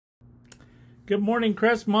Good morning,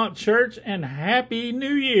 Crestmont Church, and Happy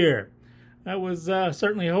New Year. I was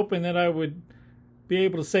certainly hoping that I would be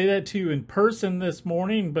able to say that to you in person this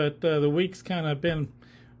morning, but the week's kind of been,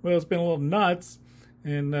 well, it's been a little nuts.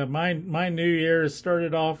 And my New Year has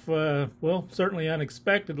started off, certainly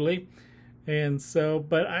unexpectedly. And so,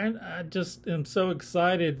 but I just am so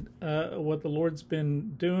excited what the Lord's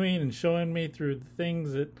been doing and showing me through the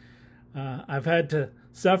things that I've had to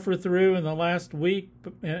suffer through in the last week.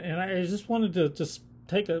 And I just wanted to just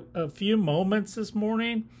take a few moments this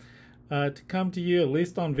morning to come to you, at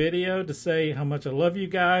least on video, to say how much I love you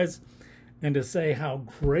guys and to say how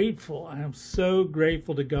grateful I am. So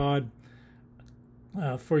grateful to God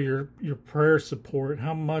for your prayer support,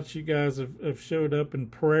 how much you guys have showed up in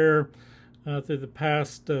prayer through the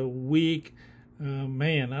past week.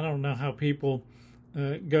 Man, I don't know how people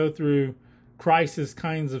go through crisis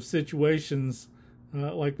kinds of situations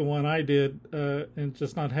like the one I did and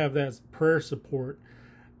just not have that prayer support.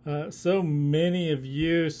 So many of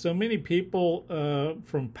you, so many people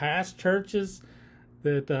from past churches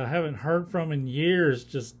that I haven't heard from in years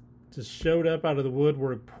just showed up out of the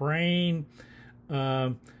woodwork praying.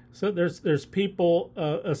 So there's people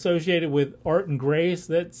associated with Art and Grace.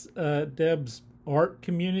 That's Deb's art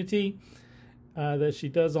community that she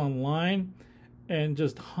does online, and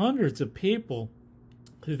just hundreds of people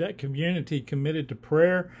through that community committed to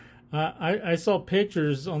prayer. I saw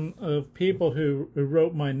pictures of people who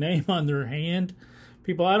wrote my name on their hand,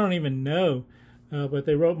 people I don't even know, but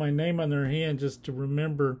they wrote my name on their hand just to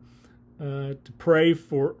remember to pray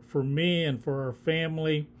for me and for our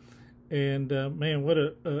family. And man, what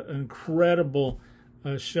an incredible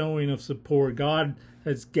showing of support. God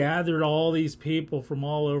has gathered all these people from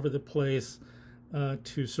all over the place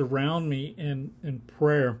to surround me in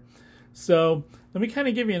prayer. So let me kind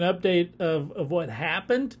of give you an update of what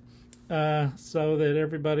happened so that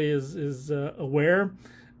everybody is aware.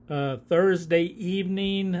 Thursday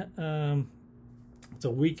evening, it's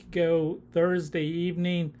a week ago, Thursday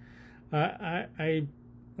evening, I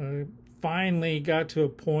finally got to a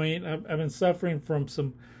point. I've been suffering from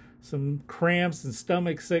some cramps and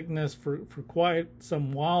stomach sickness for quite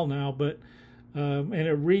some while now, but and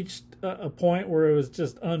it reached a point where it was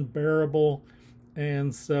just unbearable,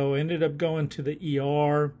 and so I ended up going to the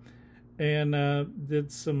ER and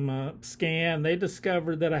did some scan. They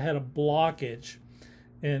discovered that I had a blockage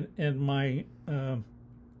in my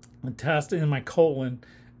intestine, in my colon,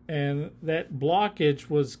 and that blockage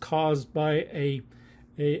was caused by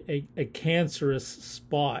a cancerous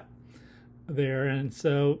spot there. And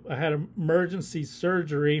so I had emergency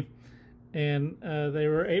surgery, and they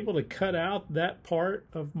were able to cut out that part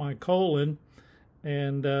of my colon,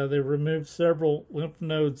 and they removed several lymph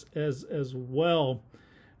nodes as well.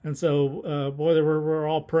 And so we're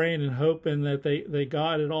all praying and hoping that they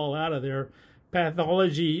got it all out of there.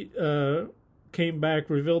 Pathology came back,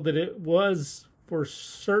 revealed that it was for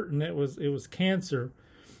certain it was cancer.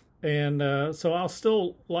 And so I'll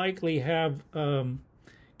still likely have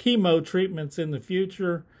chemo treatments in the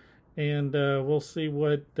future, and we'll see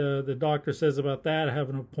what the doctor says about that. I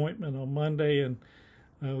have an appointment on Monday, and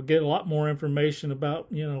we'll get a lot more information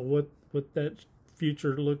about what that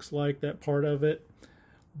future looks like, that part of it.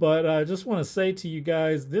 But I just want to say to you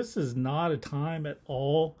guys, this is not a time at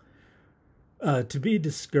all to be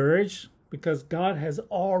discouraged, because God has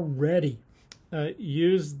already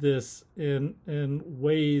use this in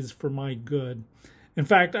ways for my good. In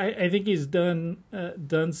fact, I think He's done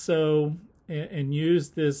so and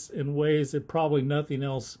used this in ways that probably nothing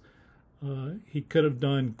else He could have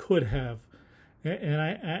done could have. And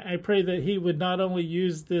I pray that He would not only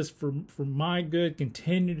use this for my good,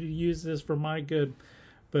 continue to use this for my good,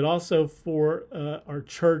 but also for our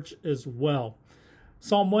church as well.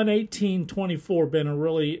 Psalm 118:24 been a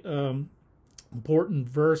really important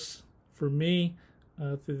verse for me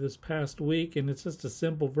through this past week, and it's just a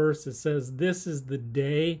simple verse that says, "This is the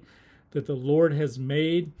day that the Lord has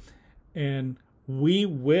made, and we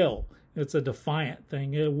will," it's a defiant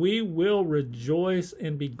thing, "we will rejoice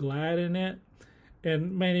and be glad in it."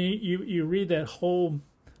 And man, you read that whole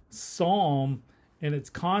psalm in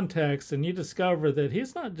its context, and you discover that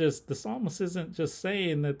the psalmist isn't just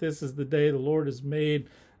saying that this is the day the Lord has made,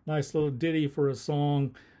 nice little ditty for a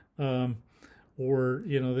song, or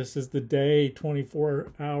this is the day,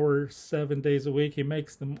 24 hours, 7 days a week. He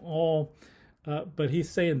makes them all, but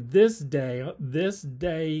he's saying this day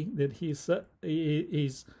that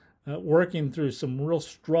he's working through some real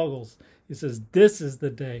struggles. He says this is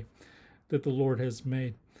the day that the Lord has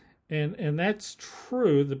made, and that's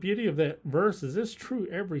true. The beauty of that verse is it's true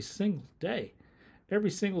every single day. every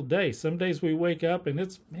single day. Some days we wake up and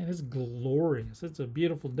it's glorious. It's a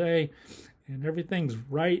beautiful day and everything's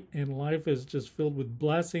right and life is just filled with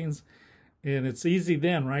blessings. And it's easy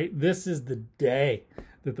then, right? This is the day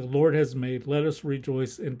that the Lord has made. Let us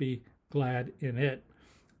rejoice and be glad in it.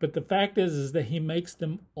 But the fact is that he makes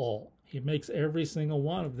them all. He makes every single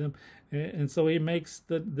one of them. And so he makes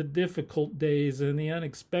the difficult days and the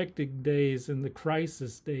unexpected days and the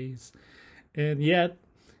crisis days. And yet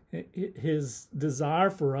his desire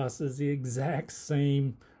for us is the exact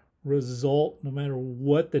same result no matter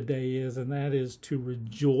what the day is, and that is to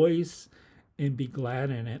rejoice and be glad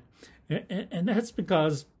in it. And that's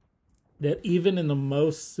because that even in the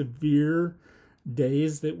most severe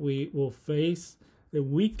days that we will face, that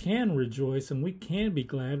we can rejoice and we can be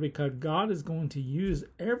glad because God is going to use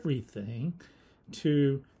everything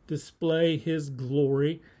to display his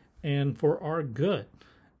glory and for our good.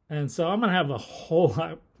 And so I'm going to have a whole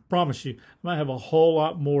lot, I promise you, I'm going to have a whole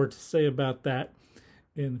lot more to say about that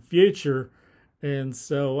in the future. And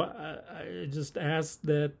so I just ask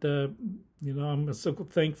that, I'm so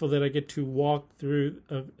thankful that I get to walk through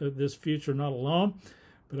this future not alone,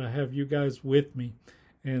 but I have you guys with me.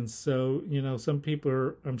 And so, some people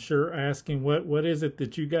are, I'm sure, asking what is it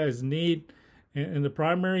that you guys need? And the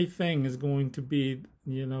primary thing is going to be,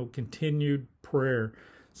 continued prayer.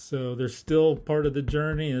 So there's still part of the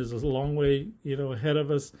journey. There's a long way, ahead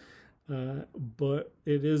of us, but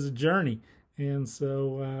it is a journey. And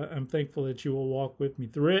so I'm thankful that you will walk with me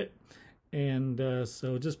through it. And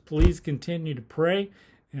so just please continue to pray.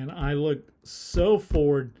 And I look so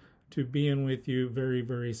forward to being with you very,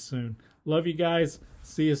 very soon. Love you guys.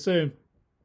 See you soon.